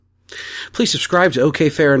Please subscribe to OK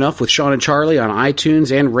Fair Enough with Sean and Charlie on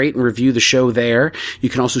iTunes and rate and review the show there. You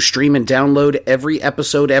can also stream and download every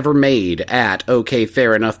episode ever made at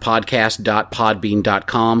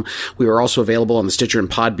okfairenoughpodcast.podbean.com. We are also available on the Stitcher and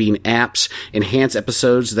Podbean apps. Enhanced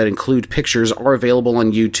episodes that include pictures are available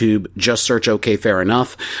on YouTube. Just search OK Fair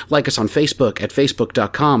Enough. Like us on Facebook at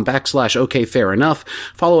facebook.com/OK Fair Enough.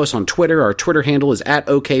 Follow us on Twitter. Our Twitter handle is at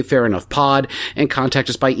OK Fair Enough Pod, and contact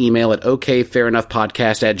us by email at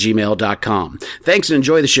okfairenoughpodcast@gmail.com. Thanks and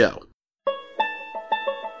enjoy the show.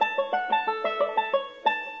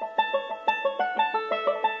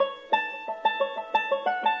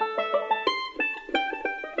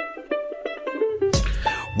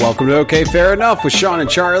 Welcome to OK Fair Enough with Sean and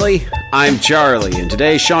Charlie. I'm Charlie, and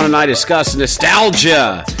today Sean and I discuss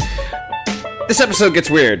nostalgia. This episode gets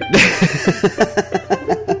weird.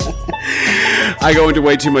 I go into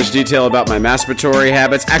way too much detail about my masturbatory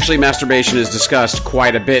habits. Actually, masturbation is discussed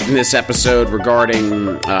quite a bit in this episode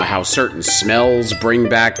regarding how certain smells bring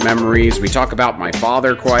back memories. We talk about my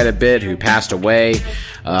father quite a bit, who passed away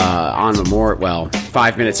on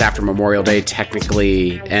 5 minutes after Memorial Day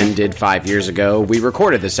technically ended 5 years ago. We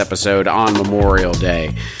recorded this episode on Memorial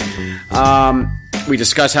Day. We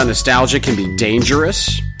discuss how nostalgia can be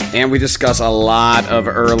dangerous, and we discuss a lot of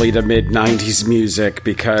early to mid-90s music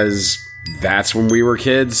because that's when we were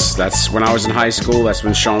kids. That's when I was in high school. That's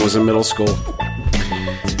when Sean was in middle school.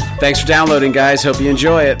 Thanks for downloading, guys. Hope you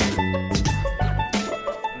enjoy it.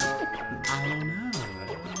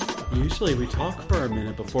 Usually we talk for a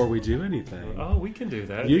minute before we do anything. Oh, we can do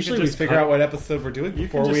that. Usually we figure out what episode we're doing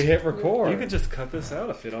before we hit record. You can just cut this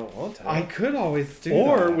out if you don't want to. I could always do that.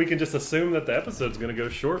 Or we can just assume that the episode's going to go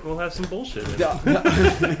short and we'll have some bullshit in it.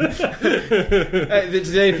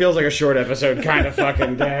 Today feels like a short episode kind of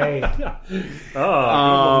fucking day.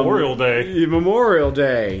 Memorial Day. Memorial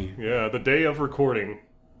Day. Yeah, the day of recording.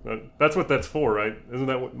 That's what that's for, right? Isn't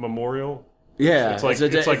that what Memorial? Yeah, it's like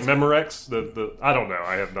Memorex. The I don't know.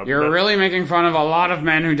 I have nothing. You're really making fun of a lot of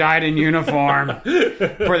men who died in uniform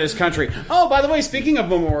for this country. Oh, by the way, speaking of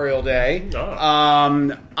Memorial Day,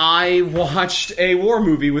 I watched a war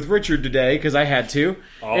movie with Richard today because I had to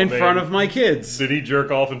in front of my kids. Did he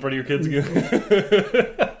jerk off in front of your kids again?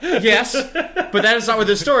 Yes, but that is not what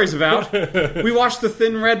this story's about. We watched The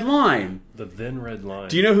Thin Red Line. The Thin Red Line.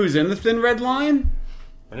 Do you know who's in The Thin Red Line?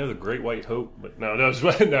 I know the Great White Hope, but no. The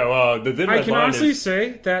Thin Red Line. I can honestly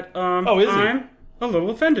say that I'm a little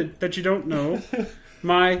offended that you don't know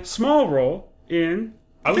my small role in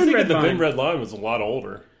I was thinking the Thin Red Line was a lot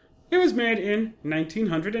older. It was made in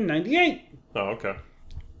 1998. Oh, okay.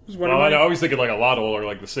 I was thinking like a lot older,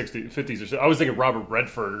 like the 60s, 50s or so. I was thinking Robert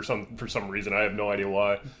Redford or something for some reason. I have no idea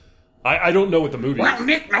why. I don't know what the movie is. Well,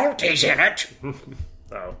 Nick Nolte's in it.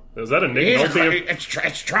 Oh, is that a Nick Nolte?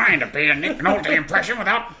 It's trying to be a Nick Nolte impression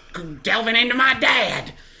without delving into my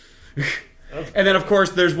dad. And then, of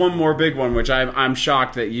course, there's one more big one, which I'm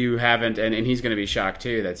shocked that you haven't, and he's going to be shocked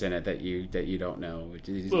too. That's in it that you don't know.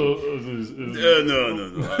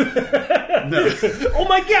 No. Oh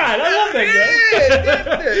my God, I love that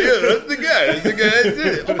guy. Yeah, that's the guy. That's the guy. That's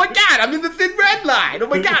it. Oh my God, I'm in the Thin Red Line. Oh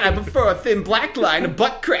my God, I prefer a thin black line, a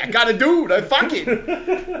butt crack on a dude. I fuck it.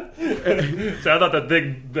 So I thought that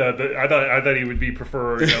big. I thought he would be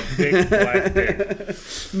preferring a big black dick.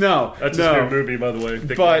 No, that's his new movie, by the way.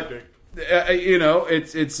 Big but. Black Dick.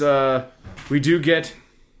 It's we do get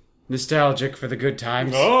nostalgic for the good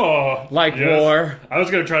times. Oh, like yes. War. I was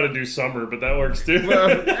going to try to do summer, but that works too.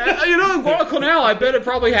 Guadalcanal, I bet it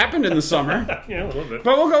probably happened in the summer. Yeah, a little bit.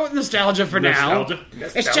 But we'll go with nostalgia for now.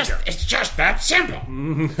 It's just that simple.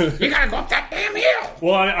 You got to go up that damn hill.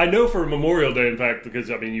 Well, I know for Memorial Day, in fact, because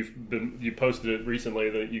I mean you posted it recently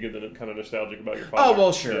that you get kind of nostalgic about your father. Oh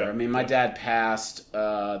well, sure. Yeah. I mean, my dad passed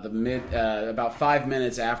about 5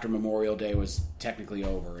 minutes after Memorial Day was technically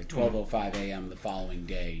over at 12:05 a.m. the following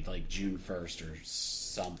day, like June 1st or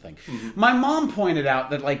something. Mm-hmm. My mom pointed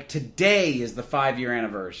out that like today is the 5-year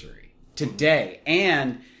anniversary. Today.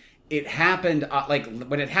 And it happened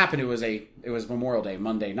when it happened it was Memorial Day,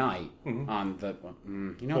 Monday night on the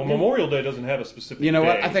Memorial Day doesn't have a specific You know day.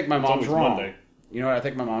 What? I think my mom's wrong. Monday. You know what? I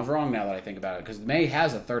think my mom's wrong now that I think about it because May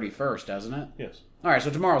has a 31st, doesn't it? Yes. All right,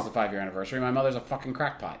 so tomorrow's the 5-year anniversary. My mother's a fucking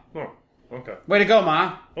crackpot. Oh. Okay. Way to go,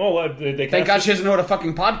 Ma. Oh, thank God she doesn't know what a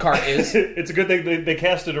fucking podcart is. It's a good thing they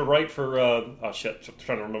casted her right for. I'm trying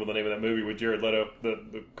to remember the name of that movie with Jared Leto,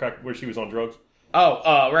 the crack where she was on drugs.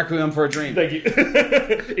 Oh, Requiem for a Dream. Thank you.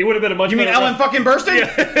 It would have been a much. You mean Ellen fucking Burstyn?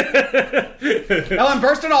 Yeah. Ellen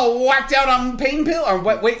Burstyn all whacked out on pain pill or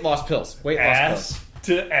weight loss pills. Weight loss pills.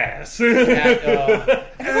 to ass.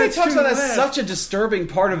 Everybody talks about that's such a disturbing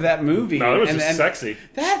part of that movie. No, it was just sexy.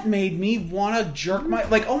 That made me want to jerk my...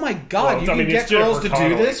 Like, oh my God, Well, you can get girls to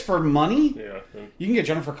do this for money? Yeah. You can get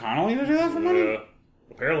Jennifer Connelly to do that for money? Yeah.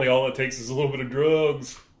 Apparently all it takes is a little bit of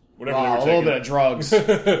drugs. Whatever they were A taking. little bit of drugs. I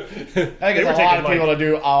think it's a lot of people to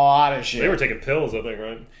do a lot of shit. They were taking pills, I think,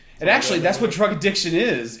 right? And actually, that's what drug addiction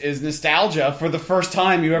is nostalgia for the first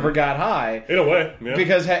time you ever got high. In a way, yeah.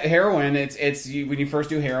 Because heroin, it's when you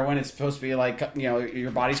first do heroin, it's supposed to be like,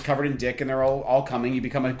 your body's covered in dick and they're all coming. You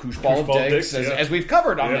become a kooshball of dicks, as we've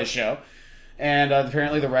covered on this show. And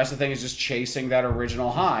apparently the rest of the thing is just chasing that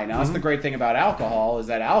original high. Now, that's the great thing about alcohol, is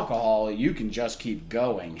that alcohol, you can just keep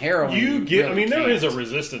going. Heroin, there is a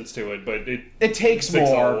resistance to it, but it takes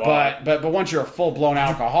more, but once you're a full-blown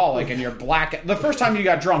alcoholic and you're black... The first time you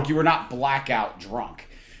got drunk, you were not blackout drunk.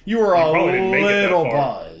 You were a little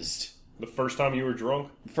buzzed. The first time you were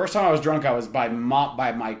drunk? The first time I was drunk, I was by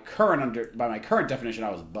my current definition,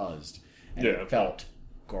 I was buzzed. And it felt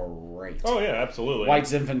great. Oh, yeah, absolutely. White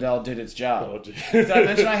Zinfandel did its job. Did I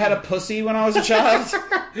mention I had a pussy when I was a child?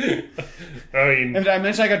 I mean... And did I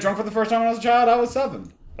mention I got drunk for the first time when I was a child? I was 7.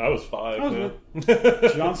 I was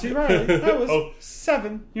 5. John C. Reilly. I was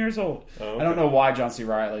 7 years old. Oh, okay. I don't know why John C.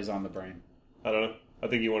 Reilly's on the brain. I don't know. I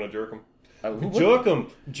think you want to jerk him. Jerk him.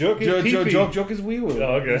 Jerk his pee-pee. Joke is wee-woo.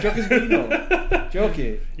 Oh, okay. Joke is wee-no. Joke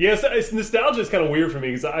it. Yes, nostalgia is kind of weird for me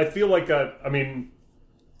because I feel like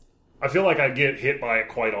I feel like I get hit by it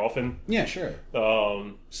quite often. Yeah, sure.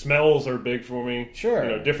 Smells are big for me.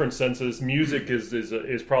 Sure. Different senses. Music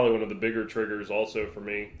is probably one of the bigger triggers also for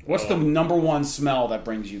me. What's the number one smell that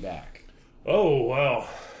brings you back? Oh, wow.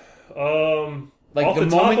 Like the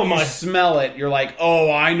moment you smell it, you're like,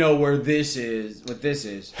 oh, I know where this is. What this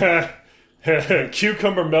is.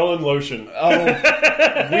 Cucumber melon lotion. Oh,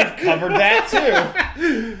 we've covered that too.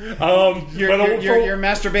 Your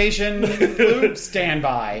masturbation lube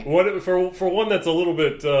standby. For one that's a little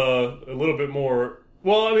bit more.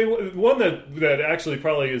 Well, I mean, one that actually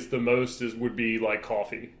probably is the most would be like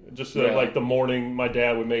coffee. Just like the morning, my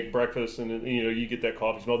dad would make breakfast, and you get that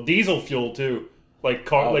coffee smell. Diesel fuel too. Like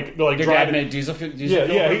your dad made diesel fuel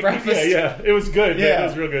for breakfast? Yeah, it was good. Yeah, it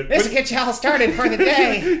was real good. This will get you all started for the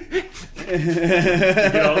day.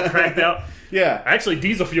 Get all cracked out. Yeah. Actually,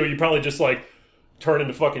 diesel fuel, you probably just like turn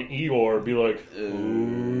into fucking Eeyore, be like, I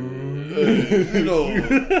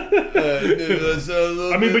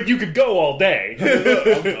mean, but you could go all day.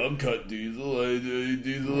 I'm cut diesel. I eat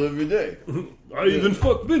diesel every day. I even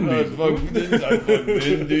fuck Vin Diesel. I fuck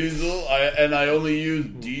Vin Diesel. And I only use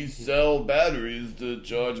D-cell batteries to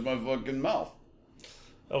charge my fucking mouth.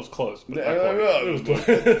 That was close. But it was close.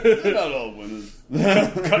 They're not all winners.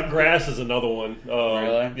 Cut grass is another one.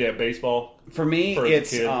 Really? Yeah, baseball. For me,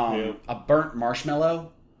 it's a burnt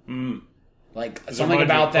marshmallow. Like, something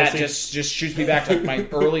about that just shoots me back to like, my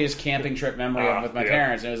earliest camping trip memory with my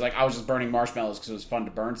parents. And it was like, I was just burning marshmallows because it was fun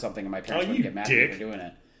to burn something, and my parents wouldn't get mad at me for doing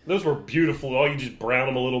it. Those were beautiful. You just brown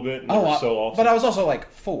them a little bit, and they were so awesome. But I was also like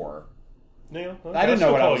 4. Yeah, I didn't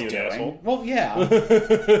know what I was doing. Asshole. Well, yeah.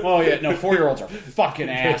 Well, yeah. No, 4-year-olds are fucking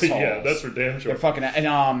assholes. Yeah, that's for damn sure. They're fucking. And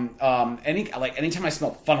anytime I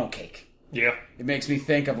smell funnel cake. Yeah, it makes me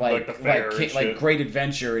think of like Great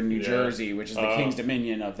Adventure in New Jersey, which is the King's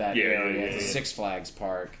Dominion of that area. It's a Six Flags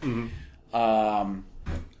park. Mm-hmm.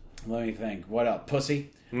 Let me think. What up, pussy?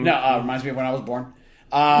 Mm-hmm. No, reminds me of when I was born.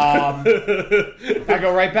 I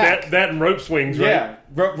go right back. That and rope swings, right? Yeah,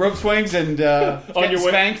 rope swings and on your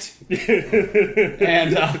spanked.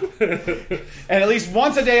 and at least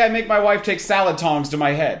once a day, I make my wife take salad tongs to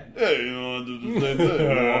my head. Hey, I do the same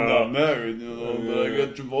thing. I'm not married, but I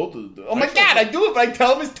got Travolta. Oh my god, I do it, but I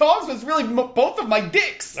tell him his tongs was really both of my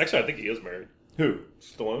dicks. Actually, I think he is married. Who?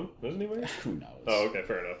 Stallone? Isn't he married? Who knows? Oh, okay,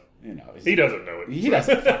 fair enough. He doesn't know it. He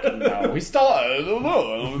doesn't fucking know. He's still. I don't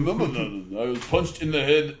know. I don't remember nothing. I was punched in the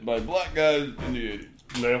head by black guys in the 80s.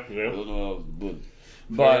 Yeah. I don't know how I was good.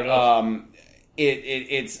 But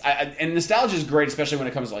it's and nostalgia is great, especially when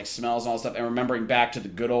it comes to like smells and all that stuff, and remembering back to the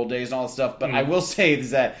good old days and all that stuff. But I will say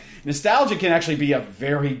is that nostalgia can actually be a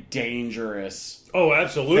very dangerous. Oh,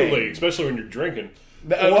 absolutely, thing. Especially when you're drinking. Or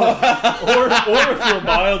if you're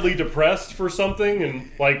mildly depressed for something, and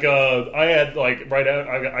like I had like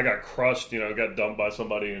I got crushed, got dumped by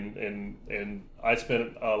somebody, and I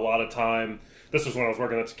spent a lot of time. This was when I was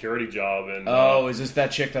working that security job, and is this that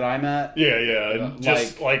chick that I met? Yeah, and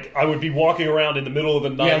just like I would be walking around in the middle of the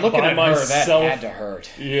night looking by at myself. Her, that had to hurt.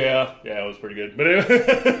 Yeah, it was pretty good,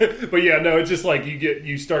 but yeah, no, it's just like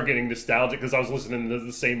you start getting nostalgic because I was listening to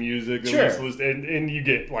the same music, and you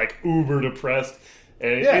get like uber depressed.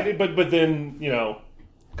 And but then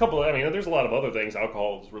there's a lot of other things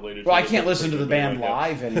alcohol is related to. Well, I can't listen to the band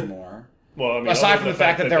live anymore. Well, I mean, aside from the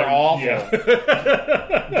fact that they're awful. Yeah.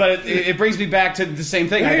 But it brings me back to the same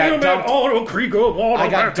thing. I got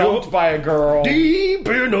dumped by a girl. Deep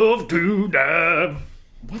enough to die.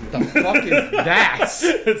 What the fuck is that?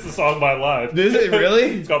 It's the song by Live. Is it really?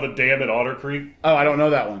 It's called The Dam at Otter Creek. Oh, I don't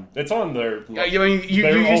know that one. It's on there.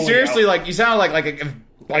 You seriously you sound like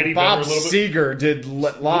Bob Seger did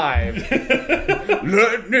live.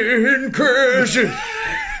 Lightning crashes.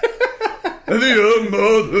 The young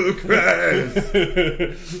mother cries.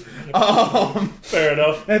 Fair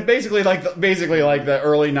enough. And basically like the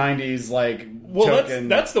early '90s Well,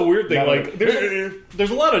 that's the weird thing. Like, there's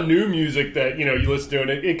a lot of new music that you listen to, and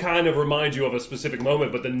it kind of reminds you of a specific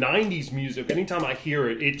moment. But the '90s music, anytime I hear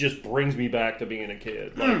it, it just brings me back to being a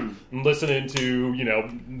kid. Like, I'm listening to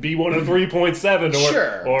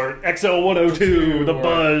B103.7 or XL 102, The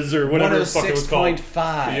Buzz, or whatever the fuck it was called.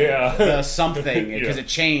 106.5. Yeah, the something because it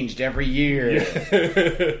changed every year.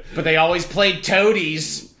 Yeah. But they always played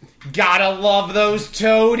Toadies. Gotta love those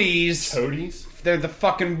Toadies. Toadies. They're the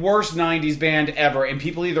fucking worst 90s band ever, and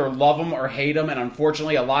people either love them or hate them, and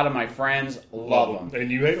unfortunately, a lot of my friends love them. And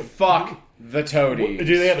you hate them. Fuck the Toadies.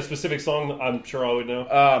 Do they have a specific song that I'm sure I would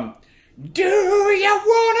know? Do you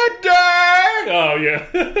wanna die? Oh,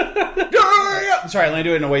 yeah. Sorry, let me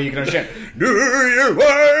do it in a way you can understand. Do you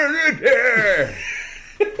wanna die?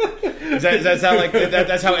 Does that sound like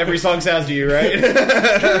that's how every song sounds to you, right?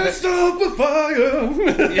 Can't stop the fire.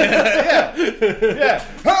 Yeah.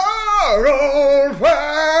 Heart on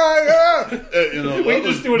fire.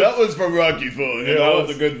 That was from Rocky Ford. Yeah, that was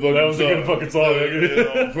a good fucking song. That was a good fucking song.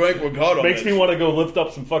 Frank Ricardo makes me want to go lift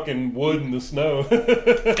up some fucking wood in the snow.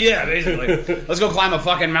 Yeah, basically. Let's go climb a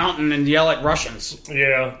fucking mountain and yell at Russians.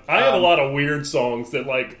 Yeah, I have a lot of weird songs that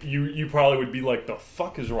you probably would be like, the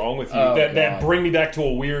fuck is wrong with you? That bring me back to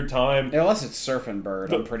a weird time. Unless it's Surfing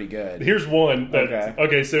Bird, I'm pretty good. Here's one.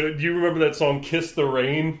 Okay, so do you remember that song "Kiss the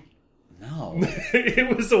Rain"? No.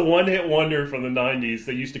 It was a one-hit wonder from the 90s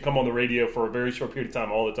that used to come on the radio for a very short period of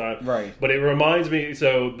time all the time. Right. But it reminds me,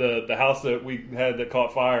 so the house that we had that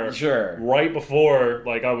caught fire, sure, right before,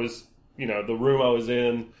 I was, the room I was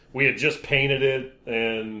in, we had just painted it,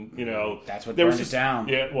 and, that's what burned it down.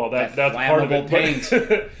 Yeah, well, that's part of it. Paint.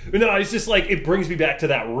 But no, it's just it brings me back to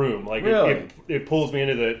that room. Really? It pulls me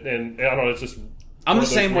into the, and I don't know, it's just... I'm the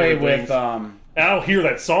same way with... I don't hear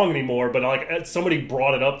that song anymore, but somebody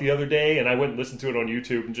brought it up the other day, and I went and listened to it on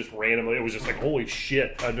YouTube, and just randomly, it was just holy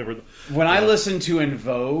shit! I never. When I listen to In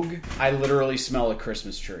Vogue, I literally smell a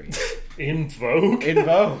Christmas tree. In Vogue. In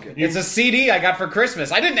Vogue. It's a CD I got for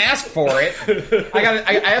Christmas. I didn't ask for it.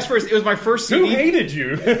 I asked for it. It was my first CD. Who hated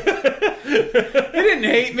you? They didn't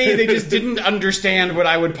hate me. They just didn't understand what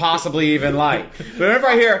I would possibly even like. But whenever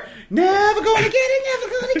I hear "Never gonna get it, never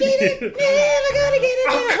gonna get it, never gonna get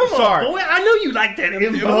it," come on, boy! I know you like that.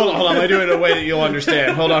 Hold on. I do it in a way that you'll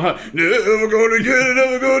understand. Hold on. Never gonna get it,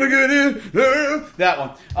 never gonna get it. That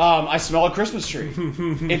one. I smell a Christmas tree.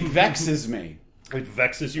 It vexes me. It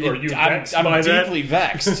vexes you? Are you vexed I'm by that? deeply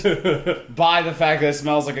vexed by the fact that it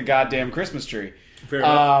smells like a goddamn Christmas tree. Fair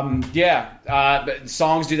enough. But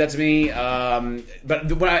songs do that to me.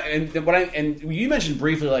 But and you mentioned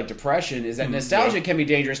briefly depression, is that nostalgia can be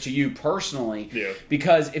dangerous to you personally. Yeah.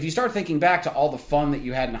 Because if you start thinking back to all the fun that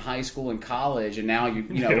you had in high school and college, and now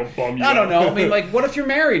it'll bum you I don't out. know. I mean, what if you're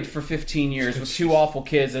married for 15 years with two awful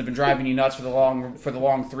kids that have been driving you nuts for the long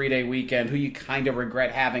 3-day weekend, who you kind of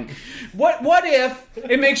regret having? What if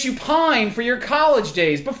it makes you pine for your college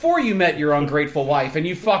days before you met your ungrateful wife and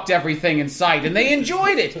you fucked everything in sight and they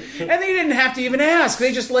enjoyed it and they didn't have to even ask,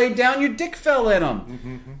 they just laid down, your dick fell in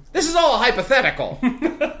them. This is all hypothetical.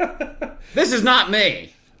 This is not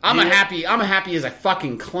me. I'm a happy as a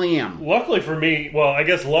fucking clam. Luckily for me, well, I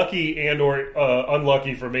guess lucky and or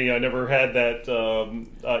unlucky for me, I never had that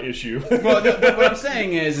issue. Well, what I'm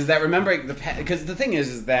saying is that remembering because the thing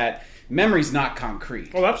is that memory's not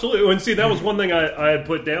concrete. Oh, absolutely. And see, that was one thing I had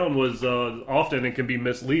put down was often it can be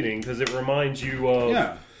misleading because it reminds you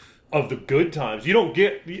of the good times. You don't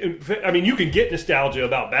get... I mean, you can get nostalgia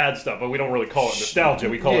about bad stuff, but we don't really call it nostalgia.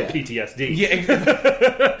 We call it PTSD. Yeah.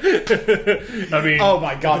 I mean... Oh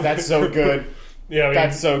my God, that's so good. Yeah, I mean,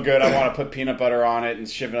 that's so good. I want to put peanut butter on it and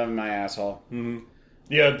shove it in my asshole. Mm-hmm.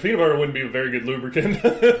 Yeah, peanut butter wouldn't be a very good lubricant.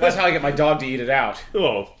 That's how I get my dog to eat it out.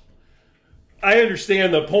 Oh. I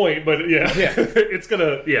understand the point, but it's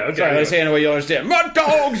gonna... Yeah, okay. Sorry, let's say it in a way you'll understand. My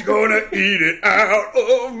dog's gonna eat it out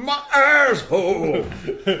of my asshole.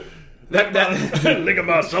 Lick of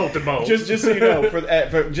my salted balls. Just so you know,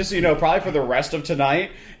 just so you know, probably for the rest of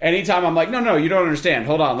tonight, anytime I'm like, no, you don't understand.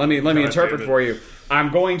 Hold on, let me interpret for you.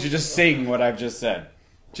 I'm going to just sing what I've just said.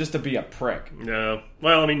 just to be a prick. No.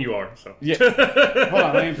 Well, I mean, you are, so. Yeah. Hold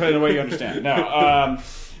on, let me put it in a way you understand. No,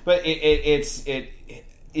 but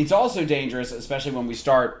it's also dangerous, especially when we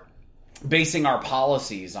start basing our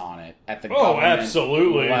policies on it at the government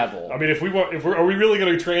absolutely level. I mean, are we really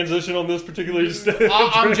going to transition on this particular?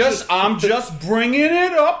 I'm just bringing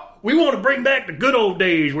it up. We want to bring back the good old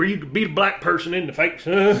days where you could beat a black person in the face.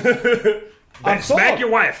 Smack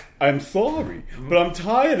your wife. I'm sorry, but I'm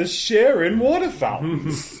tired of sharing water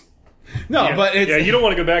fountains. No, but it's... you don't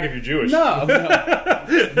want to go back if you're Jewish. No,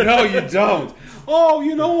 you don't. Oh,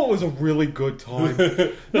 you know what was a really good time?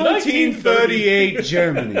 1938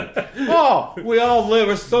 Germany. Oh,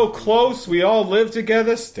 we're so close. We all lived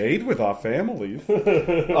together, stayed with our families.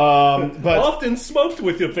 But often smoked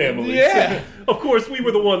with your family. Yeah. Of course, we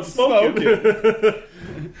were the ones smoking.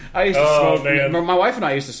 I used to smoke. Man. My wife and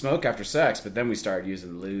I used to smoke after sex, but then we started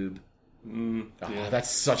using lube.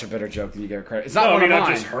 That's such a better joke than you give credit. It's not one of mine. I've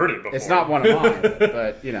just heard it before. It's not one of mine,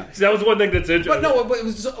 but you know. See, that was one thing that's interesting. But no,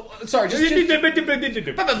 sorry. Just hold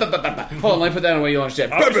on. Let me put that in a way you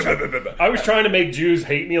understand. I was trying to make Jews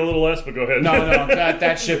hate me a little less, but go ahead. No,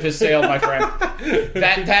 that ship has sailed, my friend.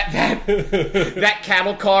 That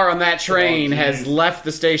cattle car on that train has left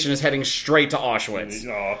the station, is heading straight to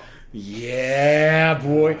Auschwitz. Yeah,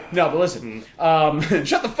 boy. No, but listen.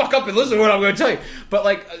 Shut the fuck up and listen to what I'm going to tell you. But,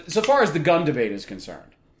 like, so far as the gun debate is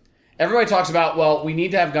concerned, everybody talks about, well, we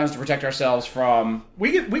need to have guns to protect ourselves from...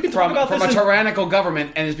 We can talk about from this a tyrannical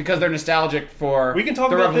government, and it's because they're nostalgic for we can talk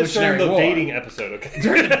the about this during the War. dating episode, okay?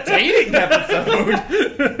 During the dating episode?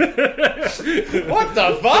 What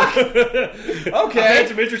the fuck? Okay. I've had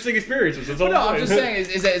some interesting experiences. That's all No, I'm just saying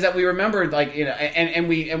is that we remembered, like, you know,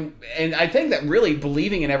 and I think that really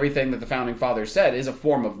believing in everything that the founding fathers said is a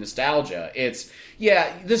form of nostalgia. It's,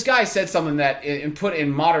 yeah, this guy said something that, put in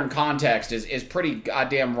modern context, is pretty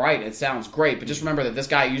goddamn right. It sounds great, but just remember that this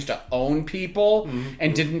guy used to own people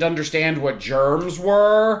and didn't understand what germs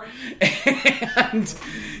were, and,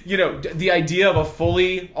 you know, the idea of a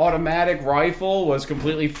fully automatic rifle was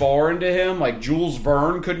completely foreign to him. Like, Jules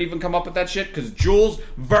Verne couldn't even come up with that shit because Jules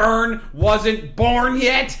Verne wasn't born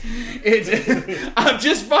yet. I'm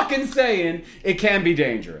just fucking saying it can be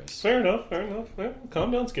dangerous. Fair enough. Yeah,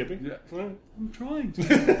 calm down, Skippy. Yeah. I'm trying to.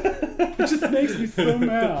 It just makes me so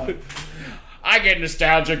mad. I get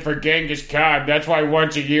nostalgic for Genghis Khan. That's why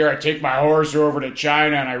once a year I take my horse over to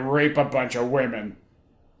China and I rape a bunch of women.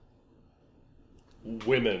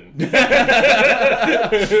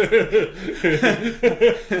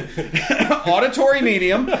 Auditory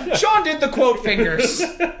medium. Sean did the quote fingers,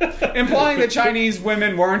 implying that Chinese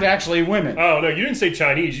women weren't actually women. Oh, no, you didn't say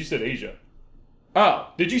Chinese. You said Asia. Oh.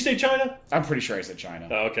 Did you say China? I'm pretty sure I said China.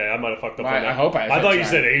 Oh, okay, I might have fucked up on that. I hope I said I thought China. You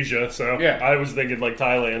said Asia, so yeah. I was thinking like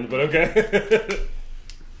Thailand, but okay.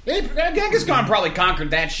 Genghis Khan probably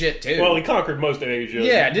conquered that shit too. Well, he conquered most of Asia.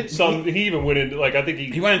 Yeah, he even went into, like, I think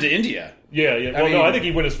he went into India. Yeah. Well, I think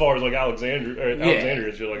he went as far as like Alexandria and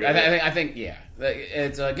shit like that. I think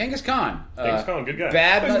it's Genghis Khan. Genghis Khan, good guy.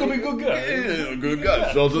 Bad, he's gonna be a good guy. Yeah, good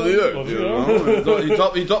guy. Salt of the earth. You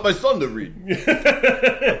know? He taught my son to read.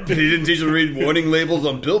 But he didn't teach him to read warning labels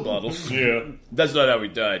on pill bottles. Yeah, that's not how he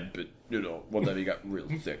died. But you know, one time he got real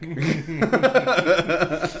sick.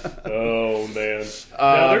 Oh man.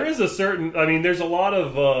 Now there is a certain. I mean, there's a lot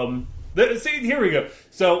of. See, here we go.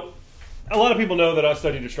 So. A lot of people know that I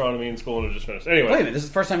studied astronomy in school and I just finished. Anyway. Wait a minute, this is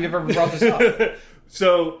the first time you've ever brought this up.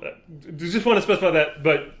 So, just want to specify that.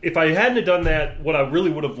 But if I hadn't have done that, what I really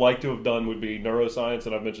would have liked to have done would be neuroscience,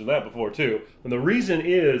 and I've mentioned that before too. And the reason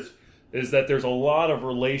is that there's a lot of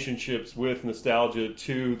relationships with nostalgia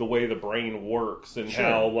to the way the brain works and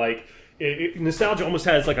how, like, nostalgia almost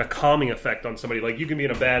has like a calming effect on somebody. Like, you can be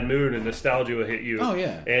in a bad mood and nostalgia will hit you. Oh,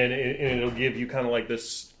 yeah. And it'll give you kind of like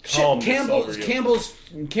this calmness over you.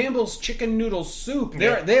 Campbell's chicken noodle soup.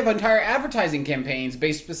 They have entire advertising campaigns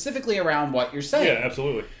based specifically around what you're saying. Yeah,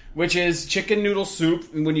 absolutely. Which is chicken noodle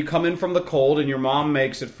soup when you come in from the cold and your mom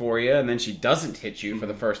makes it for you and then she doesn't hit you for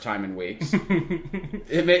the first time in weeks.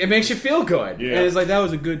 It makes you feel good. Yeah. And it's like, that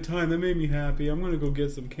was a good time. That made me happy. I'm going to go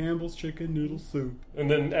get some Campbell's chicken noodle soup.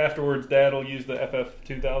 And then afterwards, Dad will use the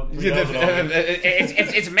FF2000.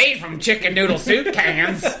 It's made from chicken noodle soup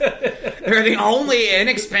cans. They're the only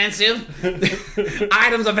inexpensive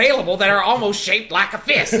items available that are almost shaped like a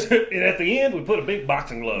fist. And at the end, we put a big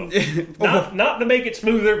boxing glove. Not to make it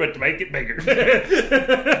smoother, but to make it bigger.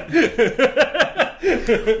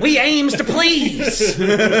 We aims to please.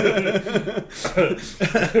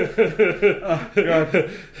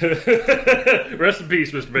 Rest in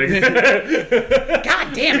peace, Mr. Big.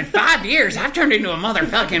 God damn, in 5 years, I've turned into a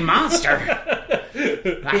motherfucking monster.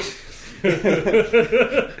 Here's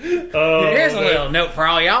a little note for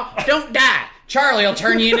all y'all. Don't die. Charlie will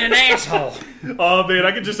turn you into an asshole. Oh man,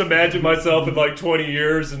 I can just imagine myself in like 20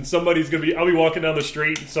 years, and I'll be walking down the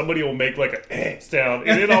street, and somebody will make like a sound,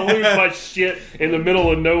 and then I'll lose my shit in the middle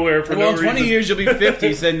of nowhere for no reason. Well, in 20 years you'll be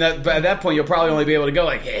 50, so at that point you'll probably only be able to go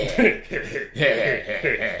like, yeah,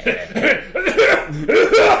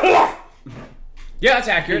 that's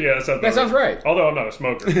accurate. Yeah, that sounds right. Although I'm not a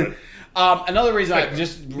smoker. But. Another reason,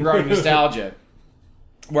 just regarding nostalgia,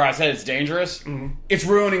 where I said it's dangerous, it's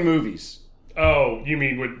ruining movies. Oh, you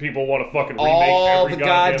mean when people want to fucking remake all every the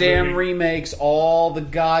goddamn movie? remakes, all the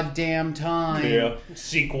goddamn time. Yeah,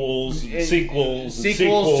 sequels to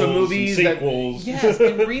movies. Sequels. Yes,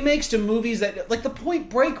 and remakes to movies that, like the Point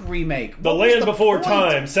Break remake. The Land Before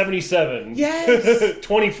Time, 77. Yes.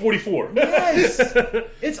 2044. Yes.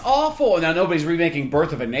 It's awful. Now, nobody's remaking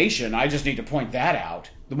Birth of a Nation. I just need to point that out.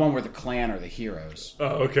 The one where the Klan are the heroes. Oh,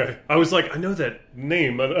 okay. I was like, I know that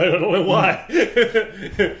name. I don't know why.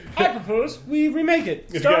 I propose we remake it,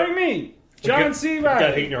 starring me, John C. Got hate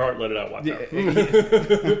Reilly. in your heart, let it out. Watch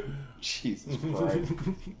out. Jesus Christ.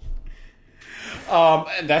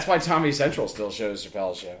 And that's why Comedy Central still shows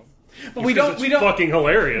Chappelle's show. But we don't. Fucking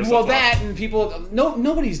hilarious. Well, that and people.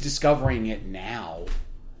 Nobody's discovering it now.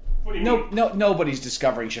 What do you mean? Nobody's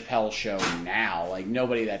discovering Chappelle's show now. Like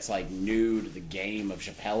nobody that's like new to the game of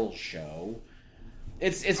Chappelle's show.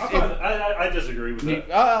 I disagree with that.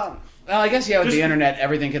 Well, I guess with the internet,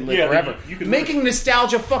 everything can live forever. You can Making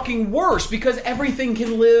nostalgia fucking worse because everything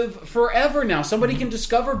can live forever now. Somebody can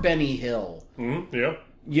discover Benny Hill. Mm-hmm. Yeah.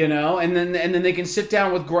 You know, and then they can sit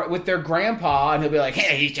down with their grandpa, and he'll be like,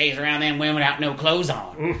 "Hey, he's chasing around them women without no clothes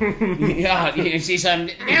on." Yeah, you see,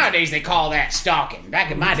 nowadays they call that stalking.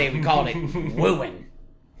 Back in my day, we called it wooing,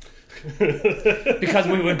 because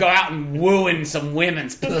we would go out and wooing some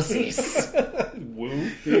women's pussies.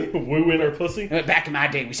 Wooing her pussy. Back in my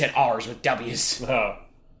day, we said R's with W's. Oh,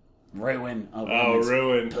 Ruin a woman's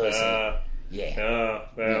ruin pussy. Yeah.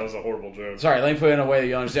 That was a horrible joke. Sorry, let me put it in a way that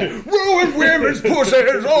you understand. Ruin women's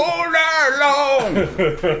pussies all night long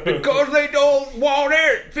because they don't want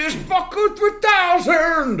it. Fist fucker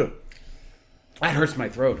 3000. That hurts my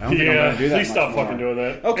throat. I don't think I'm going to do that. Please stop fucking doing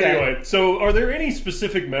that. Okay. Anyway, so are there any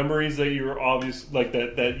specific memories that you're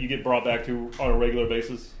that you get brought back to on a regular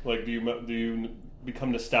basis? Like, do you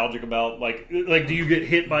become nostalgic about like do you get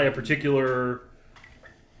hit by a particular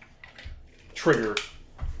trigger?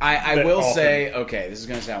 I will say, okay, this is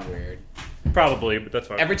going to sound weird. Probably, but that's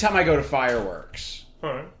fine. Every time I go to fireworks,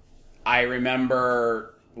 all right. I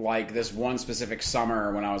remember like this one specific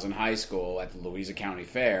summer when I was in high school at the Louisa County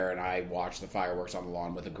Fair, and I watched the fireworks on the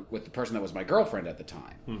lawn with the person that was my girlfriend at the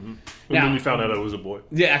time. Mm-hmm. And then you found out I was a boy.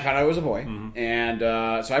 Yeah, I found out I was a boy. Mm-hmm. And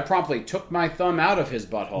so I promptly took my thumb out of his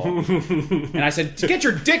butthole. And I said, get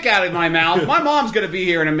your dick out of my mouth. My mom's going to be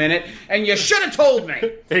here in a minute, and you should have told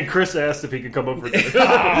me. And Chris asked if he could come over for dinner.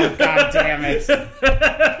 Oh, God damn it.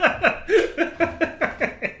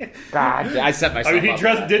 God, I set myself up. I mean,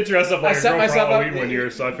 he did dress up like a girl for Halloween up. one year,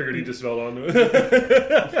 so I figured he just fell onto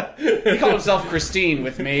it. He called himself Christine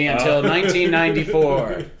with me until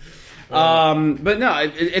 1994. But no,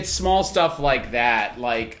 it's small stuff like that.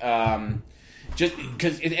 Like, just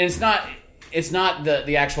because it's not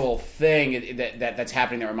the actual thing that's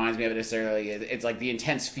happening that reminds me of it necessarily. It's like the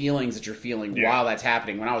intense feelings that you're feeling while that's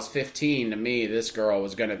happening. When I was 15, to me, this girl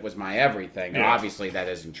was my everything. And obviously, that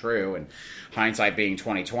isn't true. And hindsight being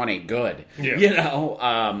 2020, good. Yeah. You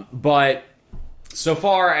know, but so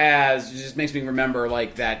far as it just makes me remember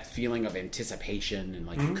like that feeling of anticipation and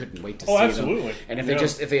like you couldn't wait to see absolutely. them. And if they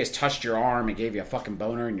just touched your arm and gave you a fucking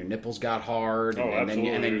boner and your nipples got hard and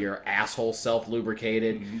then your asshole self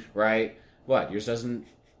lubricated, right? What? Yours doesn't?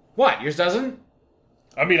 What? Yours doesn't?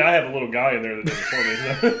 I mean, I have a little guy in there that does it for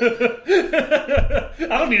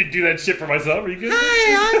me. I don't need to do that shit for myself. Are you kidding?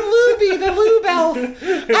 Hi, I'm Luby, the lube elf.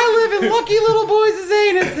 I live in lucky little boys'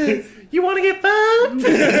 anuses. You want to get fucked?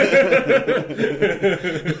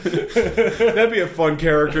 That'd be a fun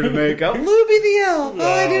character to make up. Luby the elf. All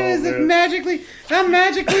I do is I'm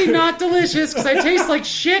magically not delicious because I taste like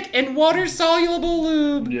shit and water-soluble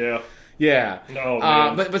lube. Yeah. Yeah. Oh,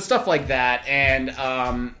 man. But stuff like that. And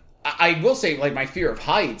I will say, like, my fear of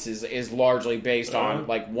heights is largely based on,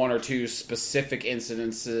 like, one or two specific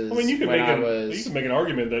incidences. I mean, you can make an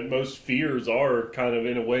argument that most fears are kind of,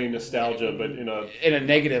 in a way, nostalgia, but in a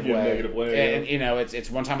negative way. And, you know,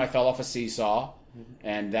 it's one time I fell off a seesaw.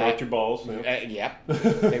 And Broke your balls. Yeah. Yep,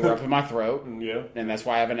 they were up in my throat. Yeah. And that's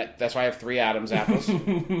why I have 3 Adam's apples.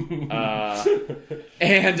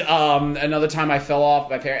 And another time I fell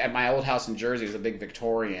off at my old house in Jersey. It was a big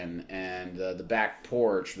Victorian, and the back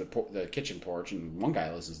porch, the kitchen porch, and one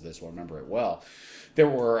guy listens to this will remember it well. There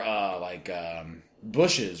were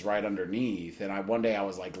bushes right underneath, and one day I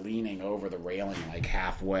was like leaning over the railing like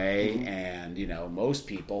halfway, and most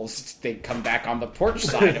people they come back on the porch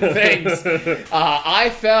side of things.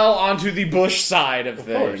 I fell onto the bush side of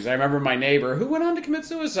things. I remember my neighbor who went on to commit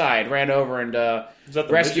suicide ran over and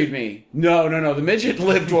rescued me. No, the midget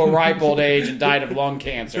lived to a ripe old age and died of lung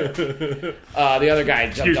cancer. The other guy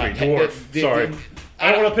jumped on. Dwarf. Sorry.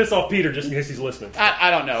 I don't want to piss off Peter just in case he's listening. I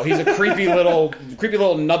don't know. He's a creepy little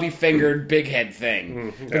nubby-fingered big head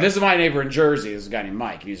thing. But this is my neighbor in Jersey. This is a guy named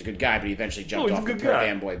Mike. He's a good guy, but he eventually jumped off the Pearl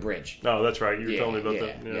Amboy Bridge. Oh, that's right. You were telling me about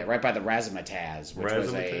that. Yeah, right by the Razzmatazz, which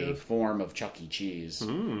was a form of Chuck E. Cheese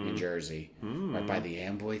in Jersey. Right by the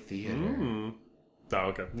Amboy Theater. Oh,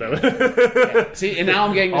 okay. No. Yeah. See, and now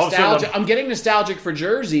I'm getting nostalgic. I'm getting nostalgic for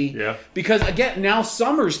Jersey. Yeah. Because, again, now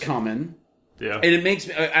summer's coming. Yeah. And it makes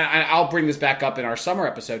me, I'll bring this back up in our summer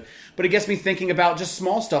episode, but it gets me thinking about just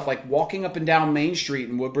small stuff like walking up and down Main Street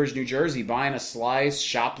in Woodbridge, New Jersey, buying a slice,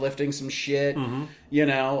 shoplifting some shit, and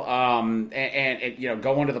going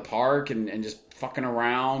to the park and just fucking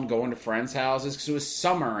around, going to friends' houses, because it was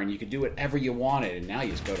summer and you could do whatever you wanted, and now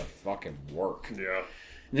you just go to fucking work. Yeah.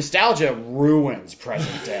 Nostalgia ruins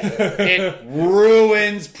present day. It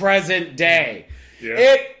ruins present day. Yeah.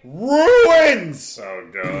 It ruins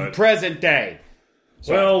present day.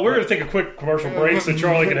 Well, we're going to take a quick commercial break so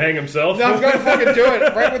Charlie can hang himself. No, I'm going to fucking do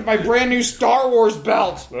it right with my brand new Star Wars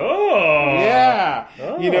belt. Oh. Yeah.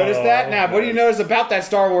 You notice that? Now, what do you notice about that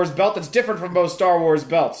Star Wars belt that's different from most Star Wars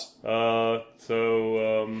belts?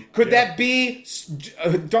 Could that be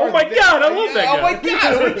Darth Oh my God, I love that guy. Oh my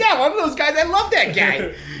God, one of those guys, I love that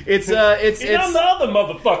guy. It's I'm the other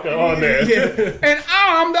motherfucker on there. Yeah. And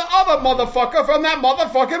I'm the other motherfucker from that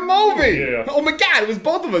motherfucking movie. Yeah. Oh my God, it was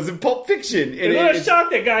both of us in Pulp Fiction. And then I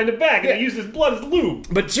shot that guy in the back and I used his blood as lube.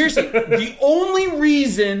 But seriously, the only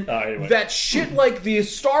reason anyway. that shit like the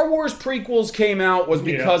Star Wars prequels came out was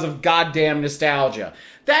because of goddamn nostalgia.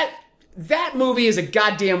 That movie is a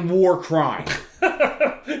goddamn war crime.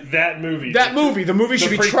 That movie. The movie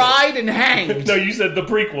should be tried and hanged. No, you said the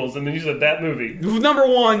prequels, and then you said that movie. Number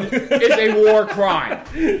 1 is a war crime.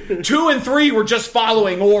 2 and 3 were just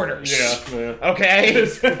following orders. Yeah. Okay?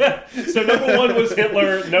 So number 1 was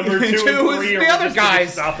Hitler, number 2 and 3 was the other guys.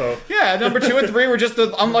 Gestapo. Yeah, number 2 and 3 were just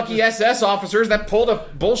the unlucky SS officers that pulled a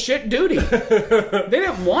bullshit duty. They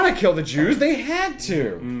didn't want to kill the Jews, they had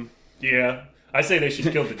to. Yeah. I say they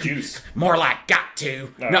should kill the Jews. More like got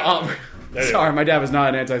to. Right. No, sorry, my dad was not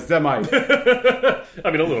an anti-Semite. I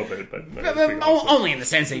mean, a little bit, but only in the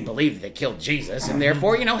sense they believed they killed Jesus, and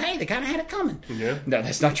therefore, hey, they kind of had it coming. Yeah. No,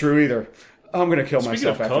 that's not true either. I'm gonna kill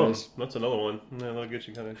myself after this. That's another one. Yeah, that'll get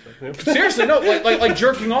you kind of. Yeah. Seriously, no. Like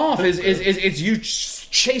jerking off is you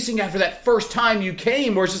chasing after that first time you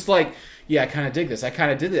came, where it's just like. Yeah, I kind of dig this. I kind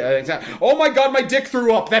of did it. Oh my God, my dick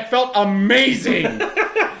threw up. That felt amazing.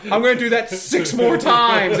 I'm going to do that 6 more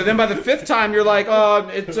times. And then by the 5th time, you're like,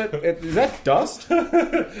 is that dust?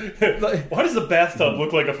 Why does the bathtub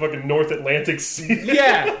look like a fucking North Atlantic Sea?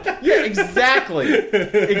 Yeah, exactly.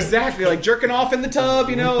 Exactly. Like jerking off in the tub,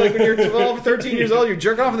 like when you're 12 or 13 years old, you're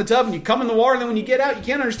jerking off in the tub and you come in the water, and then when you get out, you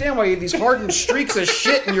can't understand why you have these hardened streaks of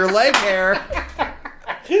shit in your leg hair.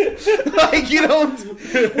 Like, you don't.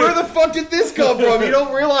 Where the fuck did this come from? You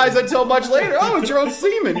don't realize until much later. Oh, it's your own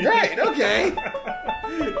semen. Great. Okay.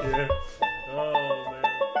 Yeah. Oh, man.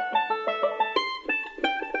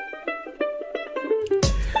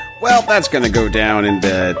 Well, that's going to go down in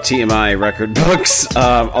the TMI record books.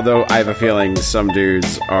 Although I have a feeling some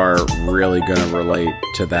dudes are really going to relate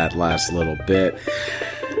to that last little bit.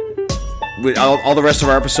 All the rest of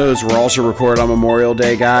our episodes were also recorded on Memorial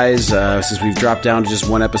Day, guys. Since we've dropped down to just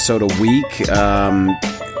 1 episode a week,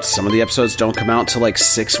 some of the episodes don't come out till like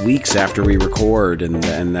 6 weeks after we record,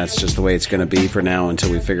 and that's just the way it's going to be for now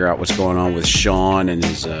until we figure out what's going on with Sean and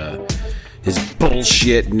his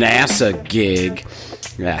bullshit NASA gig.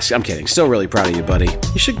 Yeah, I'm kidding. Still really proud of you, buddy.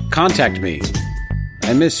 You should contact me.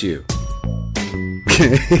 I miss you.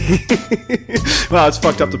 Well, it's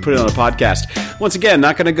fucked up to put it on a podcast. Once again,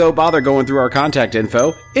 not going to bother going through our contact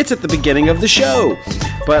info. It's at the beginning of the show.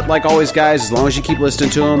 But like always, guys, as long as you keep listening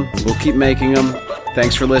to them, we'll keep making them.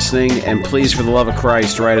 Thanks for listening, and please, for the love of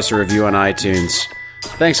Christ, write us a review on iTunes.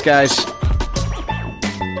 Thanks, guys.